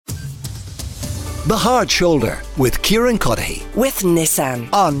The Hard Shoulder with Kieran Cuddihy with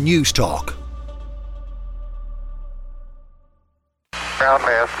Nissan on News Talk. Ground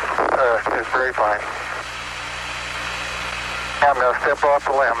mass is very fine. I'm going to step off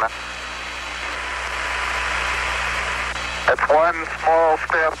the limb. That's one small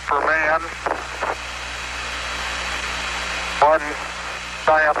step for man, one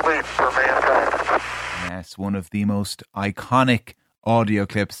giant leap for mankind. Yes, one of the most iconic audio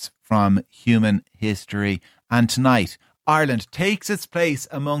clips from human history. And tonight, Ireland takes its place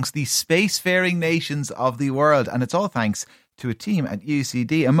amongst the spacefaring nations of the world. And it's all thanks to a team at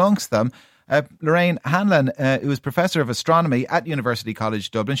UCD. Amongst them, Lorraine Hanlon, who is Professor of Astronomy at University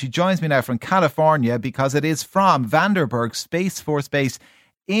College Dublin. She joins me now from California because it is from Vandenberg Space Force Base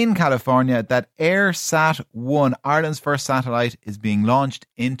in California that Eirsat-1, Ireland's first satellite, is being launched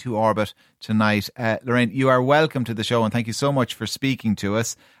into orbit tonight. Lorraine, you are welcome to the show and thank you so much for speaking to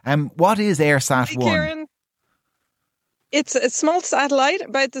us. What is Eirsat-1? Hey, Kieran. It's a small satellite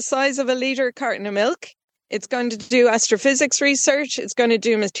about the size of a litre carton of milk. It's going to do astrophysics research, it's going to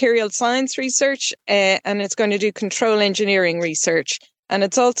do material science research, and it's going to do control engineering research. And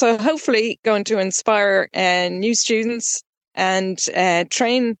it's also hopefully going to inspire new students and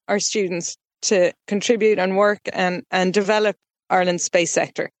train our students to contribute and work and develop Ireland's space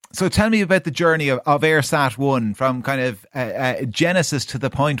sector. So tell me about the journey of Eirsat-1 from kind of genesis to the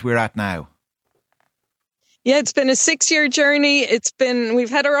point we're at now. Yeah, it's been a 6-year journey. We've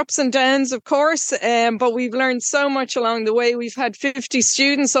had our ups and downs, of course, but we've learned so much along the way. We've had 50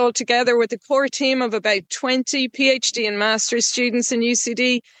 students all together with a core team of about 20 PhD and master's students in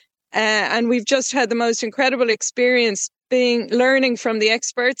UCD. And we've just had the most incredible experience learning from the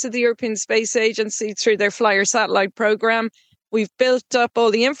experts of the European Space Agency through their Flyer satellite program. We've built up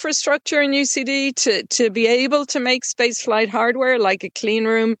all the infrastructure in UCD to be able to make spaceflight hardware like a clean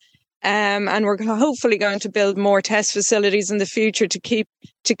room. And we're hopefully going to build more test facilities in the future to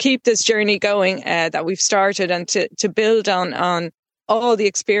keep this journey going that we've started and to build on all the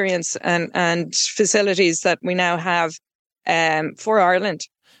experience and facilities that we now have for Ireland.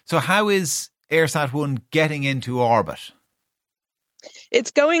 So how is Eirsat-1 getting into orbit? It's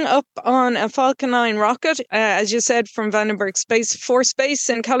going up on a Falcon 9 rocket, as you said, from Vandenberg Space Force Base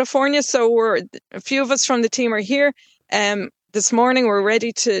in California. So a few of us from the team are here. This morning, we're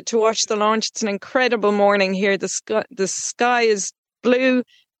ready to watch the launch. It's an incredible morning here. The sky is blue.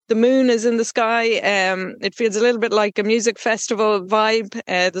 The moon is in the sky. It feels a little bit like a music festival vibe.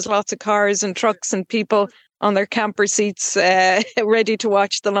 There's lots of cars and trucks and people on their camper seats ready to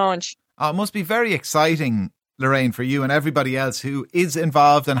watch the launch. It must be very exciting, Lorraine, for you and everybody else who is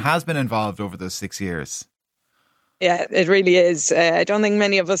involved and has been involved over those 6 years. Yeah, it really is. I don't think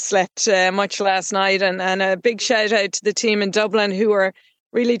many of us slept much last night. And a big shout out to the team in Dublin who are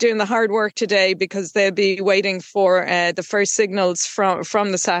really doing the hard work today because they'll be waiting for the first signals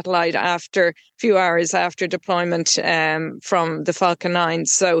from the satellite after a few hours after deployment from the Falcon 9.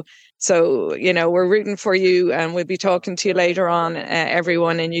 So, you know, we're rooting for you and we'll be talking to you later on,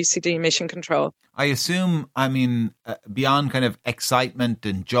 everyone in UCD Mission Control. I assume, beyond kind of excitement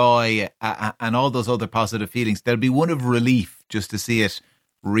and joy and all those other positive feelings, there'll be one of relief just to see it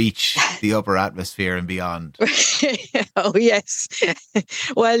reach the upper atmosphere and beyond. Oh, yes.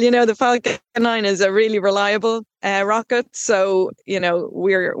 Well, you know, the Falcon 9 is a really reliable rocket. So, you know,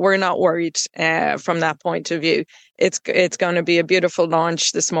 we're not worried from that point of view. It's going to be a beautiful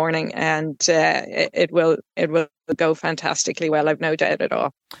launch this morning and it will go fantastically well. I've no doubt at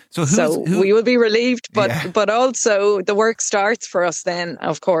all. So we will be relieved, but also the work starts for us then,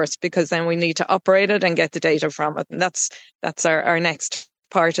 of course, because then we need to operate it and get the data from it. And that's our next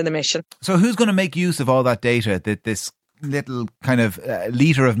part of the mission. So who's going to make use of all that data that this little kind of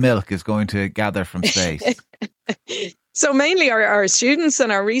litre of milk is going to gather from space? So mainly our students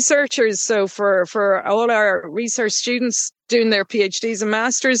and our researchers. So for all our research students doing their PhDs and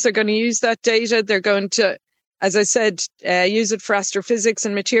masters, they're going to use that data. They're going to, as I said, use it for astrophysics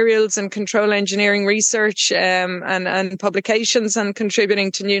and materials and control engineering research and publications and contributing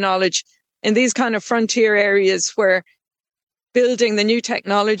to new knowledge in these kind of frontier areas where building the new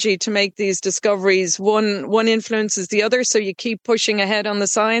technology to make these discoveries, one influences the other. So you keep pushing ahead on the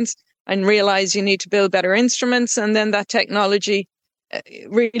science and realize you need to build better instruments. And then that technology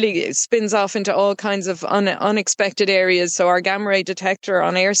really spins off into all kinds of unexpected areas. So our gamma ray detector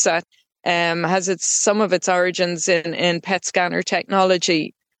on Airsat has some of its origins in PET scanner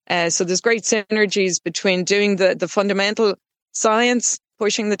technology. So there's great synergies between doing the fundamental science,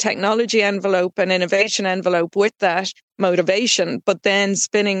 pushing the technology envelope and innovation envelope with that motivation, but then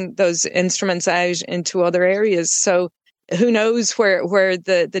spinning those instruments out into other areas. So who knows where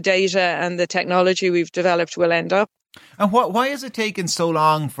the data and the technology we've developed will end up. And why has it taken so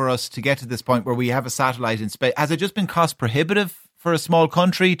long for us to get to this point where we have a satellite in space? Has it just been cost prohibitive for a small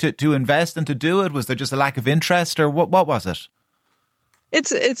country to invest and to do it? Was there just a lack of interest, or what was it?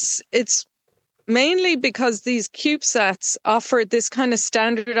 It's mainly because these CubeSats offered this kind of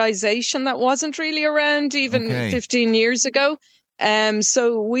standardization that wasn't really around even 15 years ago.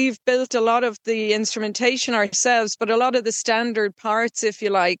 So we've built a lot of the instrumentation ourselves, but a lot of the standard parts, if you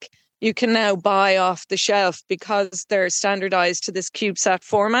like, you can now buy off the shelf because they're standardized to this CubeSat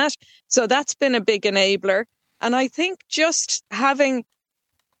format. So that's been a big enabler. And I think just having,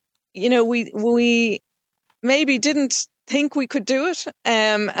 we maybe didn't think we could do it.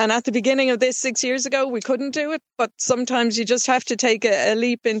 And at the beginning of this 6 years ago, we couldn't do it. But sometimes you just have to take a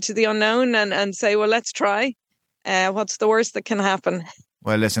leap into the unknown and say, well, let's try. What's the worst that can happen?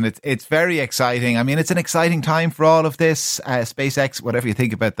 Well, listen, it's very exciting. I mean, it's an exciting time for all of this. SpaceX, whatever you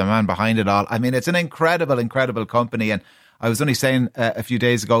think about the man behind it all, I mean, it's an incredible, incredible company. And I was only saying a few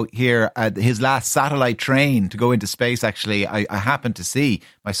days ago here, his last satellite train to go into space, actually, I happened to see.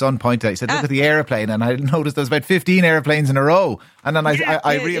 My son pointed out, he said, look at the airplane. And I noticed there's about 15 airplanes in a row. And then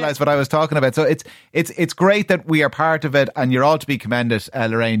I realised what I was talking about. So it's great that we are part of it. And you're all to be commended,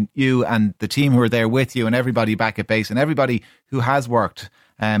 Lorraine, you and the team who are there with you and everybody back at base and everybody who has worked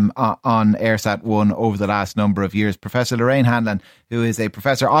on Eirsat-1 over the last number of years. Professor Lorraine Hanlon, who is a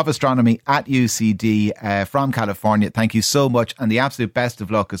Professor of Astronomy at UCD from California, thank you so much, and the absolute best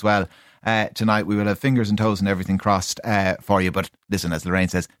of luck as well tonight. We will have fingers and toes and everything crossed for you. But listen, as Lorraine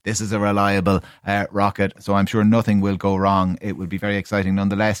says, this is a reliable rocket, so I'm sure nothing will go wrong. It will be very exciting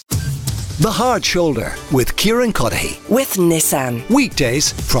nonetheless. The Hard Shoulder with Kieran Cuddihy. With Nissan.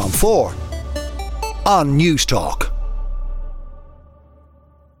 Weekdays from 4 on News Talk.